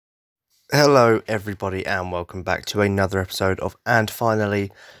Hello, everybody, and welcome back to another episode of And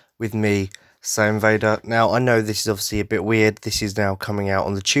Finally with me, Sam Vader. Now, I know this is obviously a bit weird. This is now coming out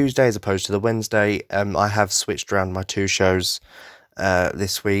on the Tuesday as opposed to the Wednesday. I have switched around my two shows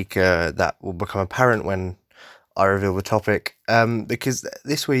this week. That will become apparent when I reveal the topic. Because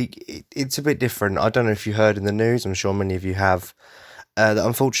this week it's a bit different. I don't know if you heard in the news. I'm sure many of you have. That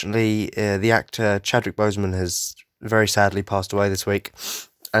unfortunately, the actor Chadwick Boseman has very sadly passed away this week,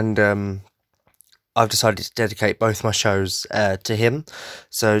 and I've decided to dedicate both my shows to him.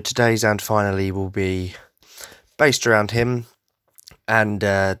 So today's and finally will be based around him, and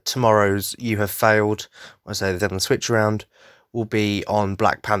tomorrow's You Have Failed. I say then the switch around will be on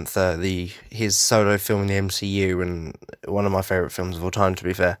Black Panther, his solo film in the MCU, and one of my favourite films of all time, to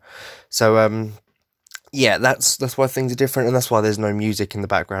be fair. So yeah, that's why things are different, and that's why there's no music in the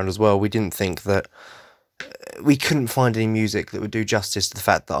background as well. We didn't think that we couldn't find any music that would do justice to the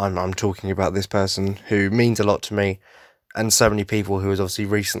fact that I'm talking about this person who means a lot to me, and so many people who has obviously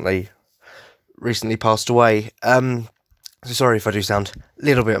recently passed away. So sorry if I do sound a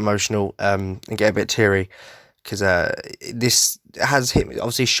little bit emotional and get a bit teary, because this has hit me,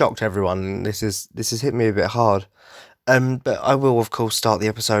 obviously shocked everyone. And this has hit me a bit hard. But I will of course start the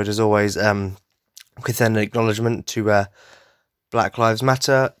episode as always with an acknowledgement to Black Lives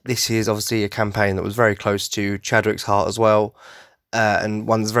Matter. This is obviously a campaign that was very close to Chadwick's heart as well, and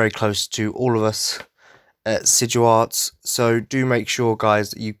one that's very close to all of us at Sidu Arts. So do make sure,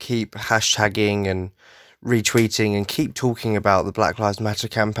 guys, that you keep hashtagging and retweeting and keep talking about the Black Lives Matter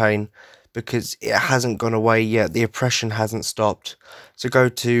campaign, because it hasn't gone away yet. The oppression hasn't stopped. So go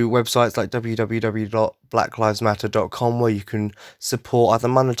to websites like www.blacklivesmatter.com where you can support either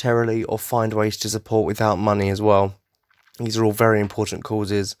monetarily or find ways to support without money as well. These are all very important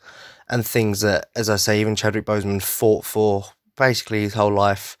causes and things that, as I say, even Chadwick Boseman fought for basically his whole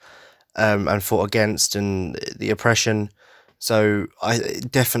life, and fought against, and the oppression. So I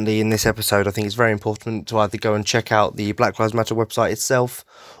definitely, in this episode, I think it's very important to either go and check out the Black Lives Matter website itself,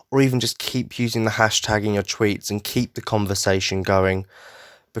 or even just keep using the hashtag in your tweets and keep the conversation going.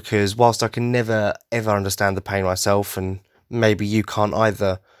 Because whilst I can never ever understand the pain myself, and maybe you can't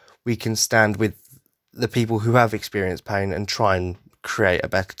either, we can stand with the people who have experienced pain and try and create a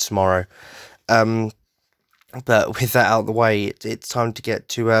better tomorrow. Um, but with that out of the way, it's time to get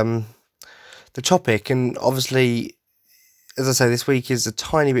to the topic. And obviously, as I say, this week is a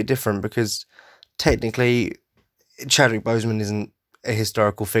tiny bit different because technically Chadwick Boseman isn't a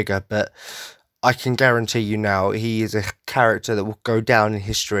historical figure, but I can guarantee you now he is a character that will go down in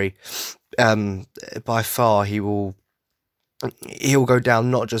history. By far, he'll go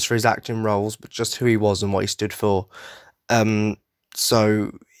down not just for his acting roles, but just who he was and what he stood for. Um,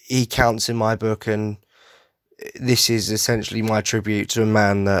 so he counts in my book, and this is essentially my tribute to a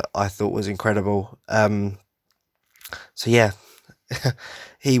man that I thought was incredible. So yeah,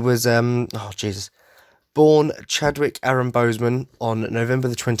 he was oh Jesus, born Chadwick Aaron Boseman on November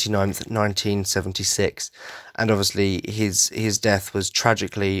the 29th, 1976, and obviously his death was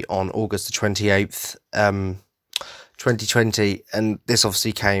tragically on August the 28th, 2020, and this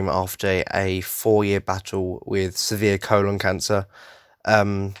obviously came after a 4-year battle with severe colon cancer.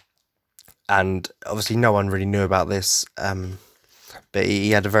 And obviously no one really knew about this, but he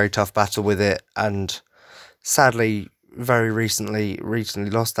had a very tough battle with it, and sadly very recently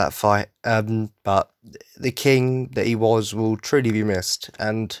lost that fight. But the king that he was will truly be missed,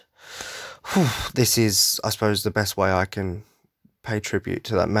 and this is, I suppose, the best way I can pay tribute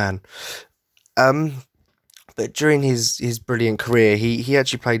to that man. But during his brilliant career, he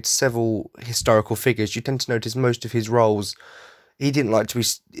actually played several historical figures. You tend to notice most of his roles, he didn't like to be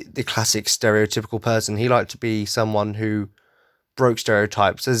the classic stereotypical person. He liked to be someone who broke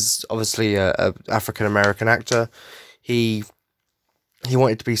stereotypes. As obviously a African American actor, he he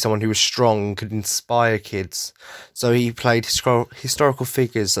wanted to be someone who was strong and could inspire kids. So he played historical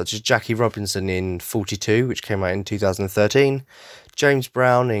figures such as Jackie Robinson in 42, which came out in 2013, James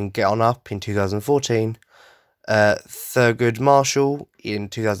Brown in Get On Up in 2014, Thurgood Marshall in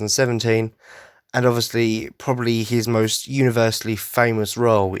 2017, and obviously probably his most universally famous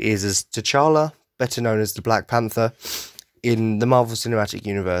role is as T'Challa, better known as the Black Panther, in the Marvel Cinematic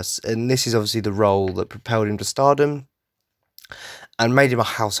Universe. And this is obviously the role that propelled him to stardom and made him a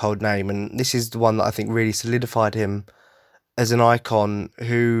household name. And this is the one that I think really solidified him as an icon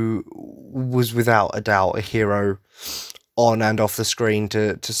who was without a doubt a hero on and off the screen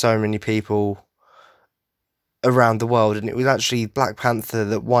to so many people around the world. And it was actually Black Panther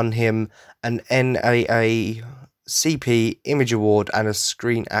that won him an NAACP Image Award and a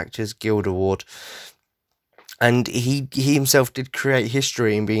Screen Actors Guild Award. And he himself did create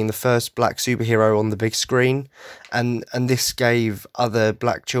history in being the first black superhero on the big screen, and this gave other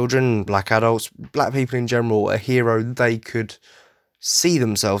black children, black adults, black people in general a hero they could see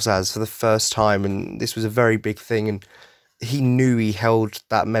themselves as for the first time, and this was a very big thing. And he knew he held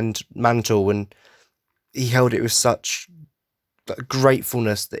that mantle, and he held it with such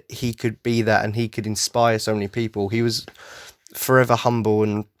gratefulness that he could be that and he could inspire so many people. He was forever humble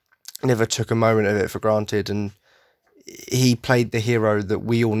and never took a moment of it for granted, and he played the hero that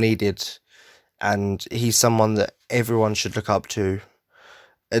we all needed, and he's someone that everyone should look up to.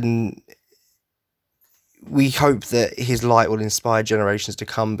 And we hope that his light will inspire generations to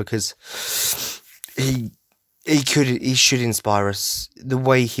come, because he he should inspire us. The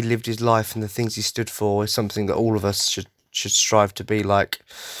way he lived his life and the things he stood for is something that all of us should strive to be like.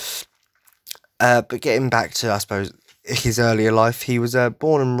 But getting back to, I suppose, his earlier life, he was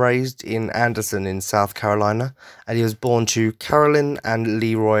born and raised in Anderson in South Carolina, and he was born to Carolyn and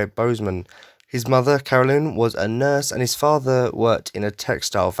Leroy Bozeman. His mother, Carolyn, was a nurse, and his father worked in a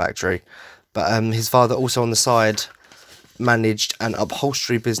textile factory. But his father also on the side managed an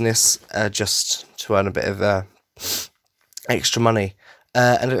upholstery business, just to earn a bit of extra money.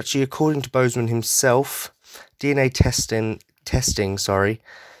 And actually, according to Bozeman himself, DNA testing,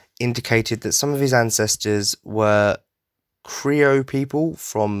 indicated that some of his ancestors were Creole people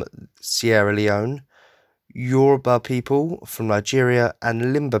from Sierra Leone, Yoruba people from Nigeria,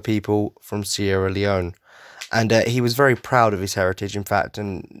 and Limba people from Sierra Leone. And he was very proud of his heritage, in fact,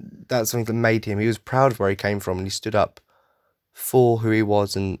 and that's something that made him. He was proud of where he came from, and he stood up for who he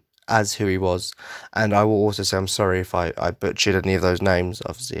was and as who he was. And I will also say I'm sorry if I butchered any of those names.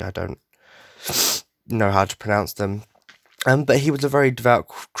 Obviously, I don't know how to pronounce them. But he was a very devout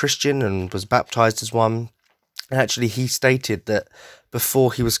Christian and was baptized as one. And actually, he stated that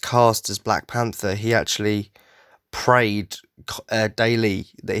before he was cast as Black Panther, he actually prayed daily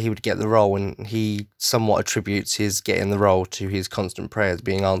that he would get the role, and he somewhat attributes his getting the role to his constant prayers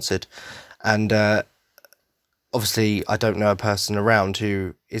being answered. And obviously, I don't know a person around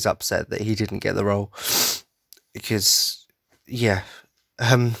who is upset that he didn't get the role, because, yeah.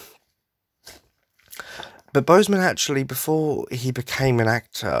 But Bozeman actually, before he became an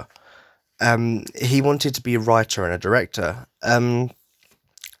actor, he wanted to be a writer and a director. And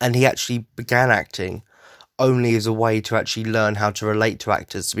he actually began acting only as a way to actually learn how to relate to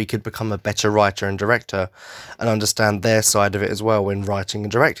actors, so he could become a better writer and director and understand their side of it as well when writing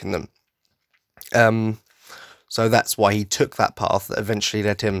and directing them. So that's why he took that path that eventually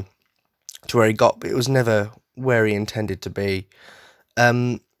led him to where he got, but it was never where he intended to be.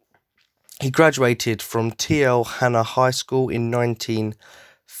 He graduated from T.L. Hanna High School in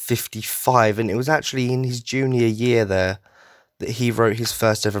 1955, and it was actually in his junior year there that he wrote his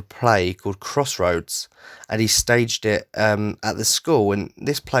first ever play called Crossroads, and he staged it at the school. And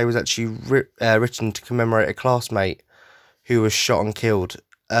this play was actually written to commemorate a classmate who was shot and killed.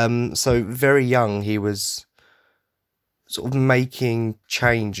 So very young, he was sort of making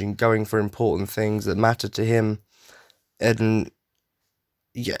change and going for important things that mattered to him, and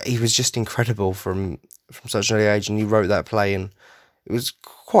yeah, he was just incredible from such an early age. And he wrote that play, and it was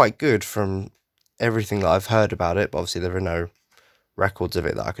quite good from everything that I've heard about it. But obviously, there are no records of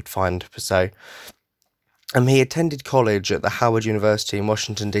it that I could find per se. He attended college at the Howard University in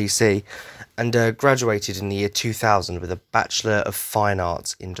Washington, D.C., and graduated in the year 2000 with a Bachelor of Fine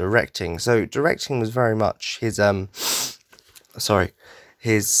Arts in Directing. So directing was very much his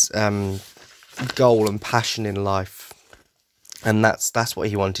goal and passion in life, and that's what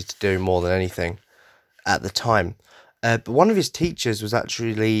he wanted to do more than anything at the time. But one of his teachers was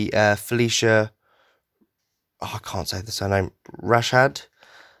actually Felicia. Oh, I can't say the surname. Rashad.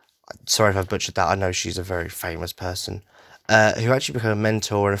 Sorry if I've butchered that. I know she's a very famous person who actually became a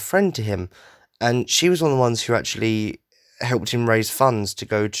mentor and a friend to him. And she was one of the ones who actually helped him raise funds to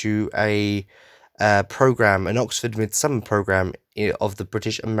go to a program, an Oxford Midsummer program of the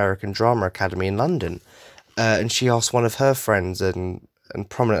British American Drama Academy in London. And she asked one of her friends and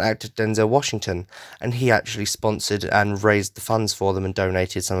prominent actor Denzel Washington, and he actually sponsored and raised the funds for them and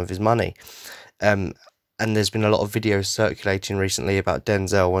donated some of his money. And there's been a lot of videos circulating recently about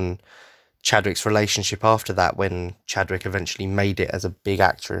Denzel and Chadwick's relationship after that, when Chadwick eventually made it as a big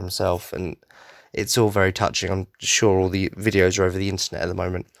actor himself, and it's all very touching. I'm sure all the videos are over the internet at the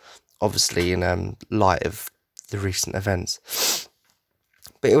moment, obviously in light of the recent events.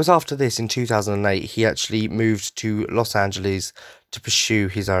 But it was after this, in 2008, he actually moved to Los Angeles to pursue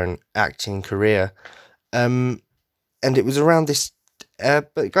his own acting career. And it was around this,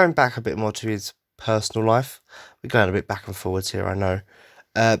 but going back a bit more to his personal life, we're going a bit back and forwards here, I know.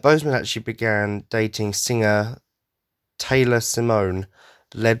 Bozeman actually began dating singer Taylor Simone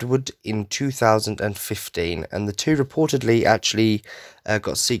Ledwood in 2015, and the two reportedly actually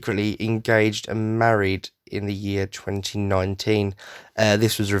got secretly engaged and married in the year 2019.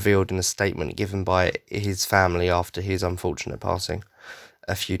 This was revealed in a statement given by his family after his unfortunate passing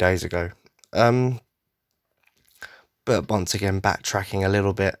a few days ago. But once again, backtracking a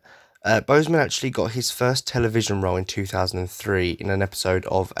little bit, Bozeman actually got his first television role in 2003 in an episode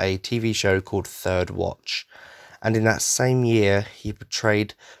of a TV show called Third Watch. And in that same year, he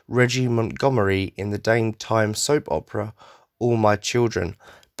portrayed Reggie Montgomery in the daytime soap opera All My Children,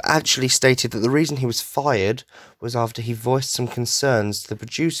 but actually stated that the reason he was fired was after he voiced some concerns to the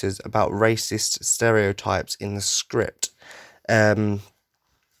producers about racist stereotypes in the script.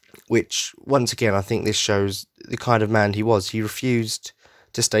 Which, once again, I think this shows the kind of man he was. He refused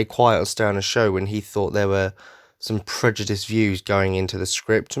to stay quiet or stay on a show when he thought there were some prejudiced views going into the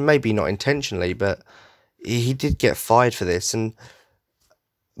script, and maybe not intentionally, but he did get fired for this, and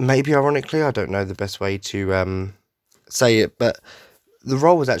maybe ironically, I don't know the best way to say it, but the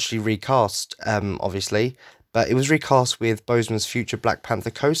role was actually recast, obviously, but it was recast with Bozeman's future Black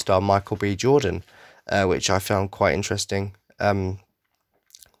Panther co-star Michael B. Jordan, which I found quite interesting.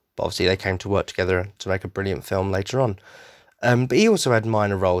 But obviously they came to work together to make a brilliant film later on. But he also had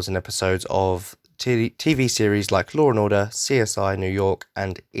minor roles in episodes of TV series like Law & Order, CSI New York,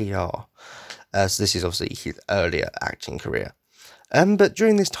 and ER. So this is obviously his earlier acting career. But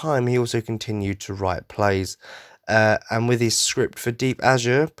during this time, he also continued to write plays. And with his script for Deep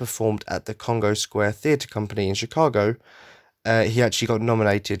Azure, performed at the Congo Square Theatre Company in Chicago, he actually got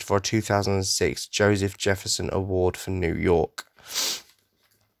nominated for a 2006 Joseph Jefferson Award for New York.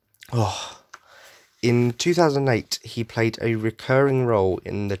 In 2008, he played a recurring role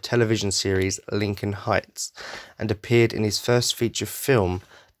in the television series Lincoln Heights and appeared in his first feature film,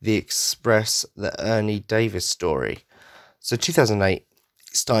 The Express, the Ernie Davis story. So 2008,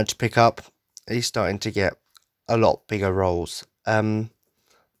 he started to pick up. He's starting to get a lot bigger roles. But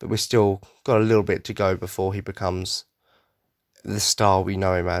we've still got a little bit to go before he becomes the star we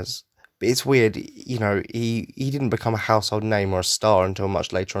know him as. But it's weird, he didn't become a household name or a star until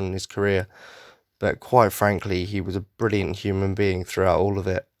much later on in his career. But quite frankly, he was a brilliant human being throughout all of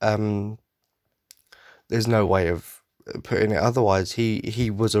it. There's no way of putting it otherwise. He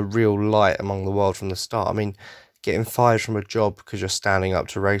was a real light among the world from the start. I mean, getting fired from a job because you're standing up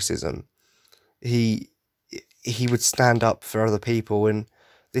to racism. He would stand up for other people, and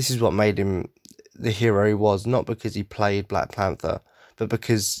this is what made him the hero he was, not because he played Black Panther, but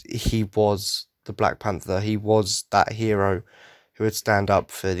because he was the Black Panther. He was that hero who would stand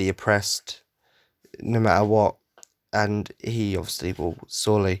up for the oppressed no matter what, and he obviously will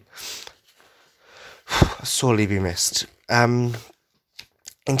sorely be missed. In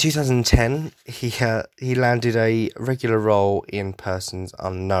 2010, he landed a regular role in Persons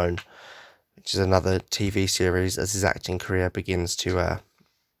Unknown, which is another TV series as his acting career begins to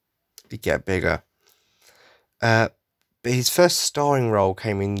get bigger. But his first starring role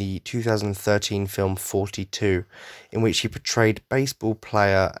came in the 2013 film 42, in which he portrayed baseball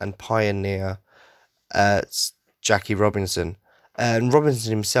player and pioneer Jackie Robinson. And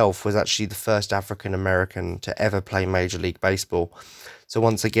Robinson himself was actually the first African American to ever play Major League Baseball. So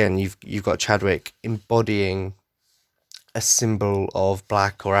once again, you've got Chadwick embodying a symbol of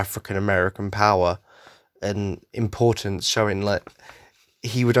Black or African American power and importance, showing like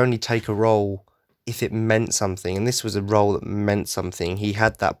he would only take a role if it meant something, and this was a role that meant something. He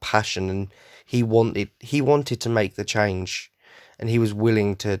had that passion, and he wanted to make the change, and he was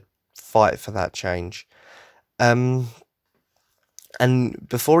willing to fight for that change. And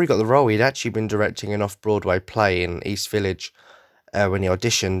before he got the role, he'd actually been directing an off-Broadway play in East Village when he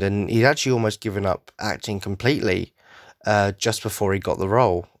auditioned, and he'd actually almost given up acting completely just before he got the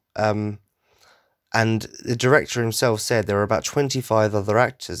role. And the director himself said there were about 25 other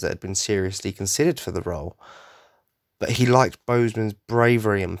actors that had been seriously considered for the role, but he liked Bozeman's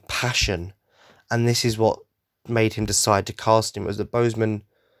bravery and passion, and this is what made him decide to cast him, was that Bozeman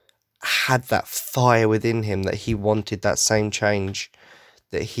had that fire within him, that he wanted that same change,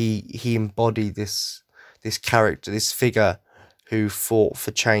 that he embodied this character, this figure who fought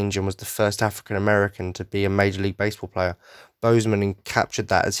for change and was the first African American to be a Major League Baseball player. Bozeman captured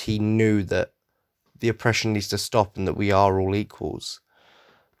that, as he knew that the oppression needs to stop and that we are all equals.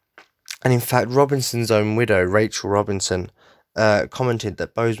 And in fact, Robinson's own widow, Rachel Robinson, commented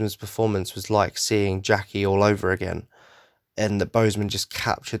that Bozeman's performance was like seeing Jackie all over again, and that Bozeman just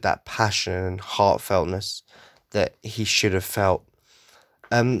captured that passion and heartfeltness that he should have felt.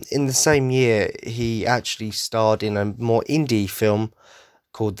 In the same year, he actually starred in a more indie film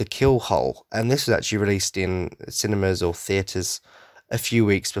called The Kill Hole, and this was actually released in cinemas or theatres a few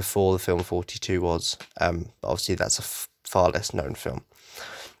weeks before the film 42 was. But obviously that's a far less known film.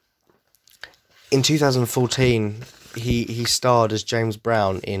 In 2014, he starred as James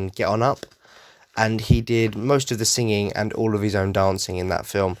Brown in Get On Up, and he did most of the singing and all of his own dancing in that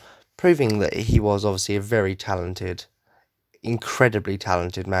film, proving that he was obviously a very talented, incredibly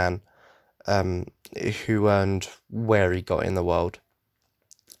talented man, who earned where he got in the world.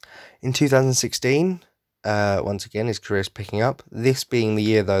 In 2016, once again, his career is picking up. This being the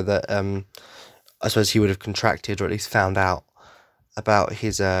year, though, that I suppose he would have contracted or at least found out about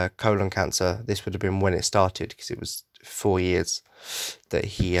his colon cancer. This would have been when it started, because it was 4 years that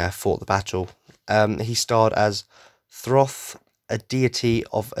he fought the battle. He starred as Thoth, a deity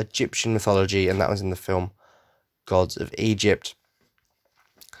of Egyptian mythology, and that was in the film Gods of Egypt.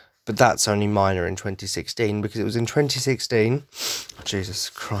 But that's only minor in 2016, because it was in 2016, Jesus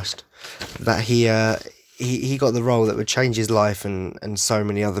Christ, that he got the role that would change his life and so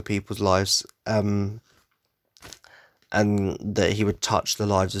many other people's lives, and that he would touch the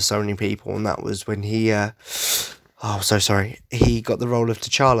lives of so many people, and that was when he got the role of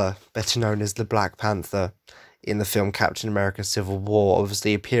T'Challa, better known as the Black Panther, in the film Captain America Civil War,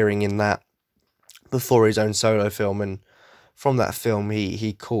 obviously appearing in that before his own solo film, and from that film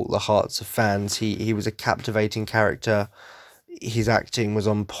he caught the hearts of fans. He was a captivating character, his acting was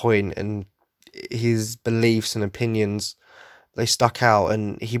on point, and his beliefs and opinions, they stuck out,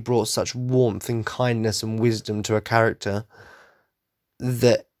 and he brought such warmth and kindness and wisdom to a character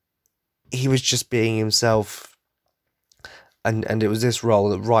that he was just being himself, and it was this role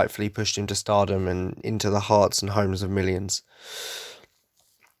that rightfully pushed him to stardom and into the hearts and homes of millions.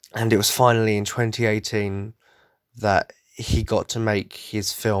 And it was finally in 2018 that he got to make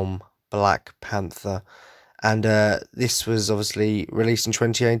his film Black Panther, and this was obviously released in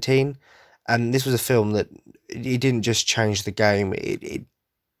 2018, and this was a film that it didn't just change the game,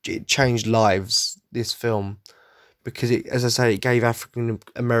 it changed lives, this film, because it, as I say, it gave African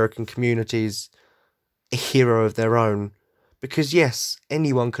American communities a hero of their own. Because yes,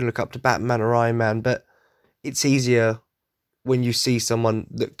 anyone can look up to Batman or Iron Man, but it's easier when you see someone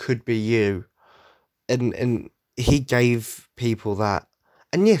that could be you, and he gave people that.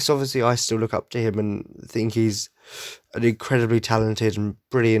 And yes, obviously I still look up to him and think he's an incredibly talented and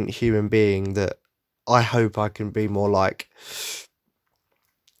brilliant human being that I hope I can be more like.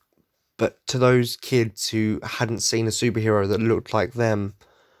 But to those kids who hadn't seen a superhero that looked like them,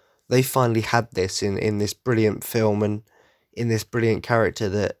 they finally had this in this brilliant film and in this brilliant character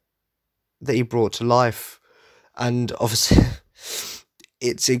that he brought to life. And obviously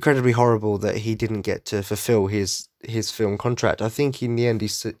it's incredibly horrible that he didn't get to fulfill his film contract. I think in the end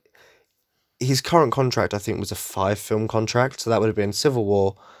his current contract, I think, was a 5-film contract, so that would have been Civil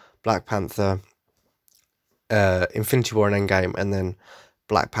War, Black Panther, Infinity War and Endgame, and then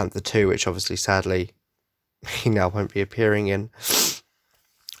Black Panther 2, which obviously sadly he now won't be appearing in.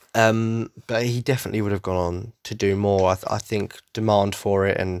 But he definitely would have gone on to do more. I think demand for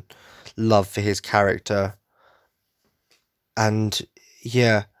it and love for his character, and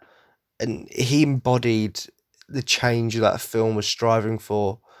yeah, and he embodied the change that film was striving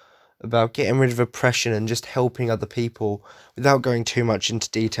for, about getting rid of oppression and just helping other people, without going too much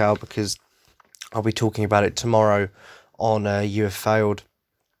into detail, because I'll be talking about it tomorrow on You Have Failed.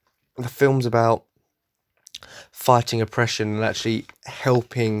 The film's about fighting oppression and actually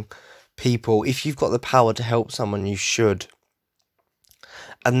helping people. If you've got the power to help someone, you should.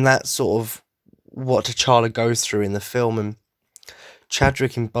 And that's sort of what T'Challa goes through in the film, and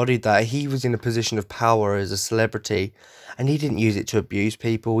Chadwick embodied that. He was in a position of power as a celebrity, and he didn't use it to abuse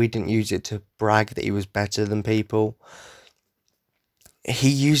people, he didn't use it to brag that he was better than people. He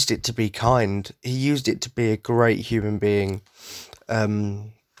used it to be kind, he used it to be a great human being,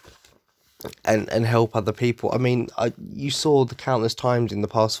 and help other people. I mean, you saw the countless times in the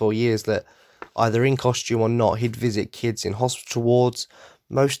past 4 years that, either in costume or not, he'd visit kids in hospital wards,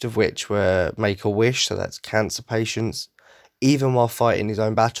 most of which were Make-A-Wish, so that's cancer patients, even while fighting his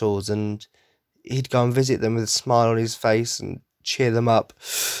own battles, and he'd go and visit them with a smile on his face and cheer them up.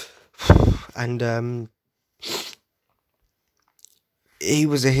 And he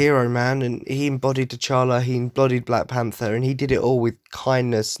was a hero, man, and he embodied T'Challa, he embodied Black Panther, and he did it all with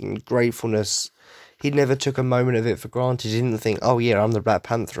kindness and gratefulness. He never took a moment of it for granted. He didn't think, oh yeah, I'm the Black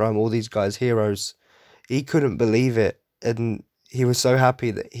Panther, I'm all these guys' heroes. He couldn't believe it, and he was so happy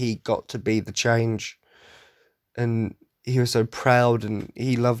that he got to be the change, and he was so proud, and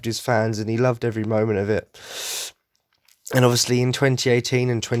he loved his fans, and he loved every moment of it. And obviously in 2018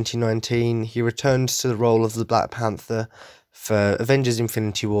 and 2019, he returned to the role of the Black Panther, for Avengers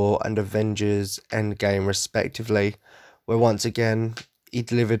Infinity War and Avengers Endgame respectively, where once again he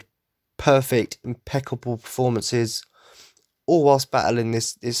delivered perfect, impeccable performances, all whilst battling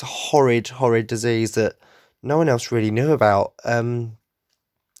this horrid disease that no one else really knew about.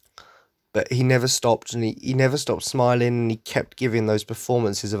 But he never stopped, and he never stopped smiling, and he kept giving those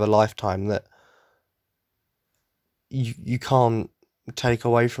performances of a lifetime that you can't take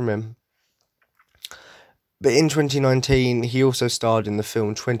away from him. But in 2019, he also starred in the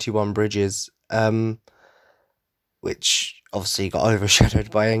film 21 Bridges, which obviously got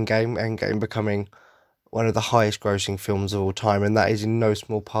overshadowed by Endgame. Endgame becoming one of the highest grossing films of all time, and that is in no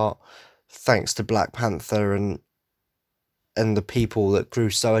small part thanks to Black Panther and the people that grew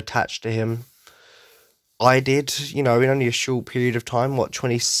so attached to him. I did, in only a short period of time.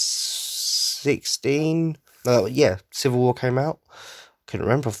 2016? Civil War came out. Couldn't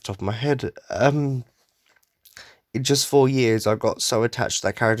remember off the top of my head. In just 4 years, I got so attached to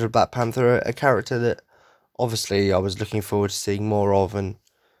that character of Black Panther, a character that obviously I was looking forward to seeing more of, and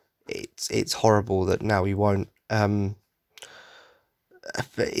it's horrible that now he won't.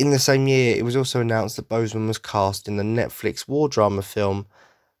 But in the same year, it was also announced that Boseman was cast in the Netflix war drama film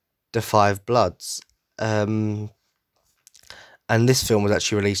The Five Bloods. And this film was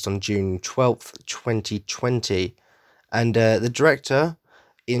actually released on June 12th, 2020. And the director,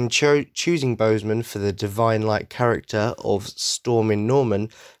 in choosing Boseman for the divine-like character of Stormin Norman,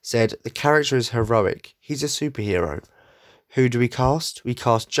 said, "The character is heroic. He's a superhero." Who do we cast? We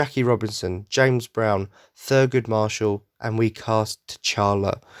cast Jackie Robinson, James Brown, Thurgood Marshall, and we cast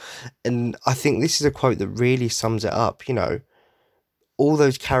T'Challa. And I think this is a quote that really sums it up. All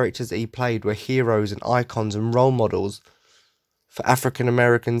those characters that he played were heroes and icons and role models for African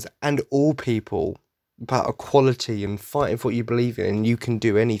Americans and all people, about equality and fighting for what you believe in, and you can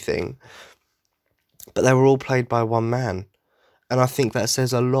do anything. But they were all played by one man. And I think that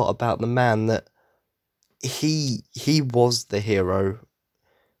says a lot about the man, that he was the hero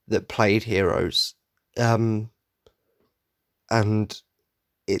that played heroes. And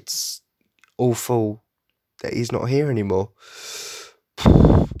it's awful that he's not here anymore,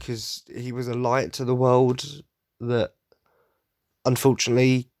 because he was a light to the world that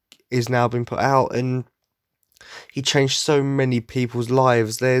unfortunately is now been put out, and he changed so many people's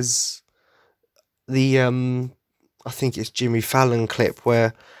lives. There's the I think it's Jimmy Fallon clip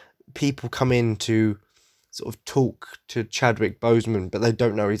where people come in to sort of talk to Chadwick Boseman, but they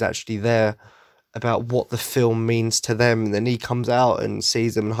don't know he's actually there, about what the film means to them. And then he comes out and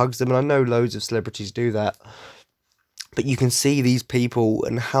sees them and hugs them. And I know loads of celebrities do that, but you can see these people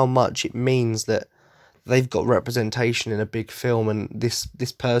and how much it means that they've got representation in a big film, and this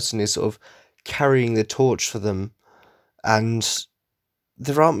person is sort of carrying the torch for them. And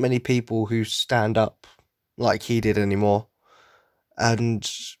there aren't many people who stand up like he did anymore, and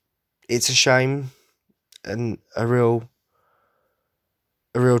it's a shame and a real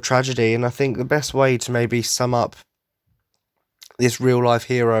tragedy. And I think the best way to maybe sum up this real life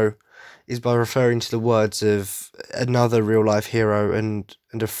hero is by referring to the words of another real life hero and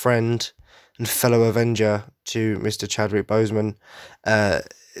a friend and fellow Avenger to Mr. Chadwick Boseman,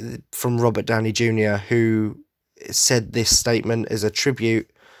 from Robert Downey Jr., who said this statement as a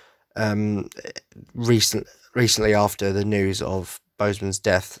tribute recently after the news of Boseman's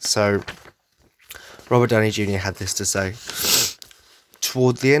death. So Robert Downey Jr. had this to say: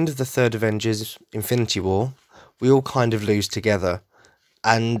 "Toward the end of the third Avengers Infinity War, we all kind of lose together.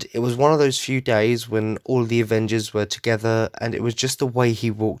 And it was one of those few days when all the Avengers were together, and it was just the way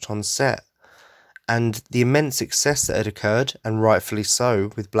he walked on set. And the immense success that had occurred, and rightfully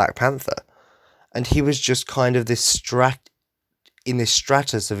so, with Black Panther. And he was just kind of in this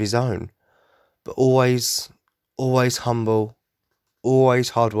stratus of his own, but always humble, always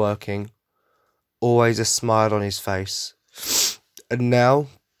hardworking, always a smile on his face. And now,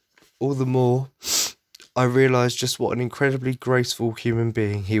 all the more, I realised just what an incredibly graceful human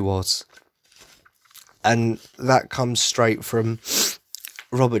being he was." And that comes straight from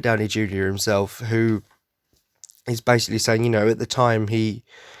Robert Downey Jr. himself, who is basically saying, at the time he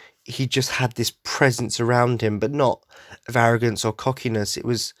just had this presence around him, but not of arrogance or cockiness. It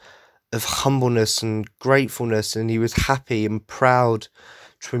was of humbleness and gratefulness, and he was happy and proud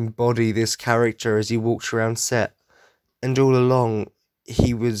to embody this character as he walked around set. And all along,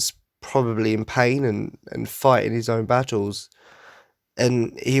 he was probably in pain and fighting his own battles.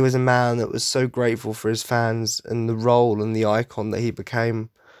 And he was a man that was so grateful for his fans and the role and the icon that he became.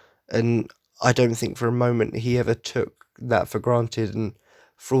 And I don't think for a moment he ever took that for granted. And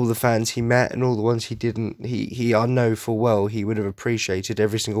for all the fans he met and all the ones he didn't, I know full well he would have appreciated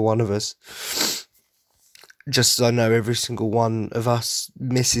every single one of us. just as I know every single one of us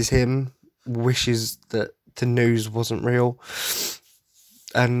misses him, wishes that the news wasn't real,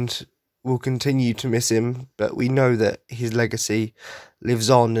 and will continue to miss him, but we know that his legacy lives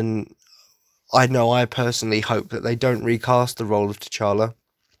on, and I personally hope that they don't recast the role of T'Challa.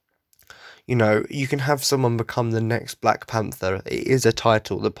 You know, you can have someone become the next Black Panther. It is a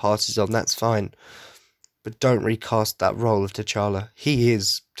title that passes on, that's fine. But don't recast that role of T'Challa. He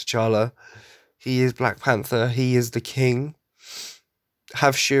is T'Challa. He is Black Panther. He is the king.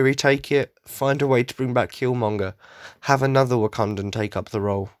 Have Shuri take it. Find a way to bring back Killmonger. Have another Wakandan take up the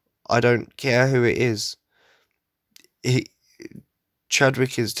role. I don't care who it is.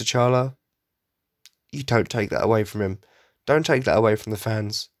 Chadwick is T'Challa. You don't take that away from him. Don't take that away from the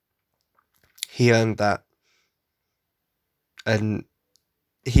fans. He earned that. And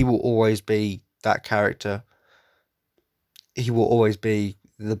he will always be that character. He will always be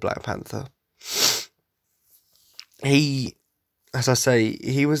the Black Panther. He, as I say,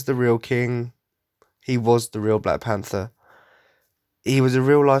 he was the real king. He was the real Black Panther. He was a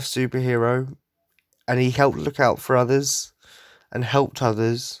real life superhero. And he helped look out for others. And helped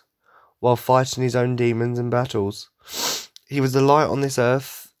others. While fighting his own demons and battles. He was the light on this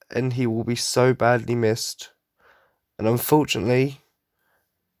earth. And he will be so badly missed. And unfortunately,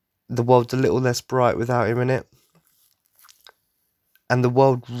 the world's a little less bright without him in it. And the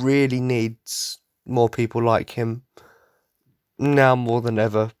world really needs more people like him. Now more than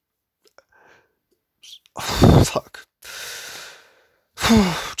ever. Oh, fuck.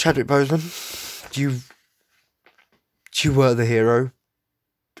 Chadwick Boseman, you were the hero.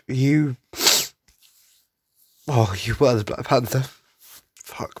 You were the Black Panther.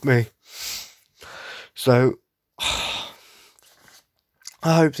 Fuck me. So,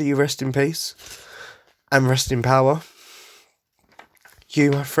 I hope that you rest in peace and rest in power.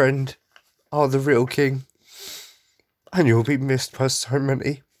 You, my friend, are the real king, and you'll be missed by so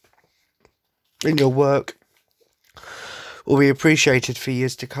many. And your work will be appreciated for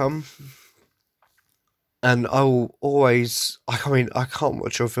years to come. And I will always, I can't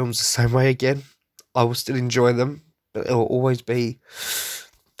watch your films the same way again. I will still enjoy them, but there will always be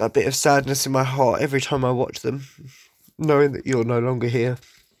that bit of sadness in my heart every time I watch them, knowing that you're no longer here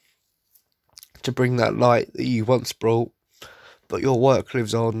to bring that light that you once brought. But your work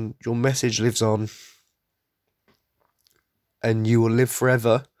lives on, your message lives on, and you will live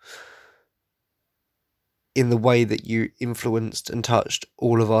forever in the way that you influenced and touched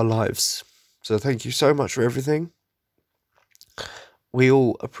all of our lives. So thank you so much for everything. We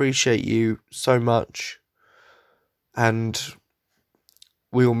all appreciate you so much, and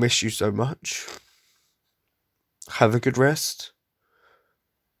we all miss you so much. Have a good rest.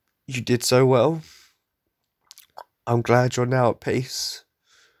 You did so well. I'm glad you're now at peace.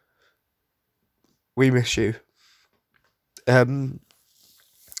 We miss you. So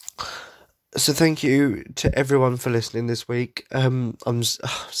thank you to everyone for listening this week. I'm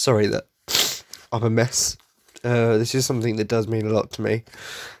sorry that I'm a mess. This is something that does mean a lot to me.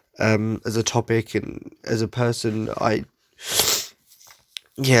 As a topic and as a person, so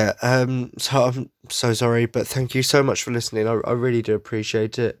I'm so sorry, but thank you so much for listening. I really do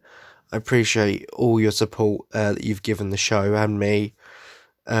appreciate it. I appreciate all your support that you've given the show and me.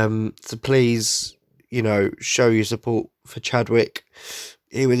 So please, show your support for Chadwick.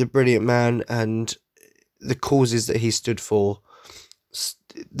 He was a brilliant man, and the causes that he stood for,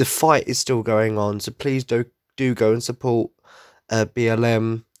 the fight is still going on. So please do go and support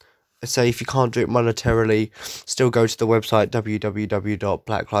BLM. I say if you can't do it monetarily, still go to the website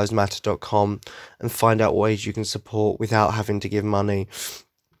www.blacklivesmatter.com and find out ways you can support without having to give money.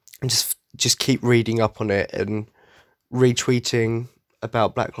 And just keep reading up on it and retweeting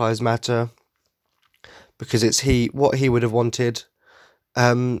about Black Lives Matter, because it's what he would have wanted.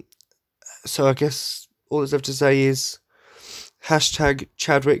 So I guess all that's left to say is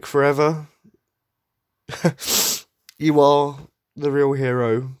 #Chadwick forever. You are the real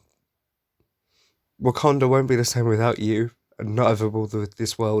hero. Wakanda won't be the same without you, and neither will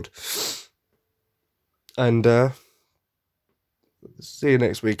this world. And see you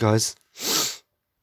next week, guys.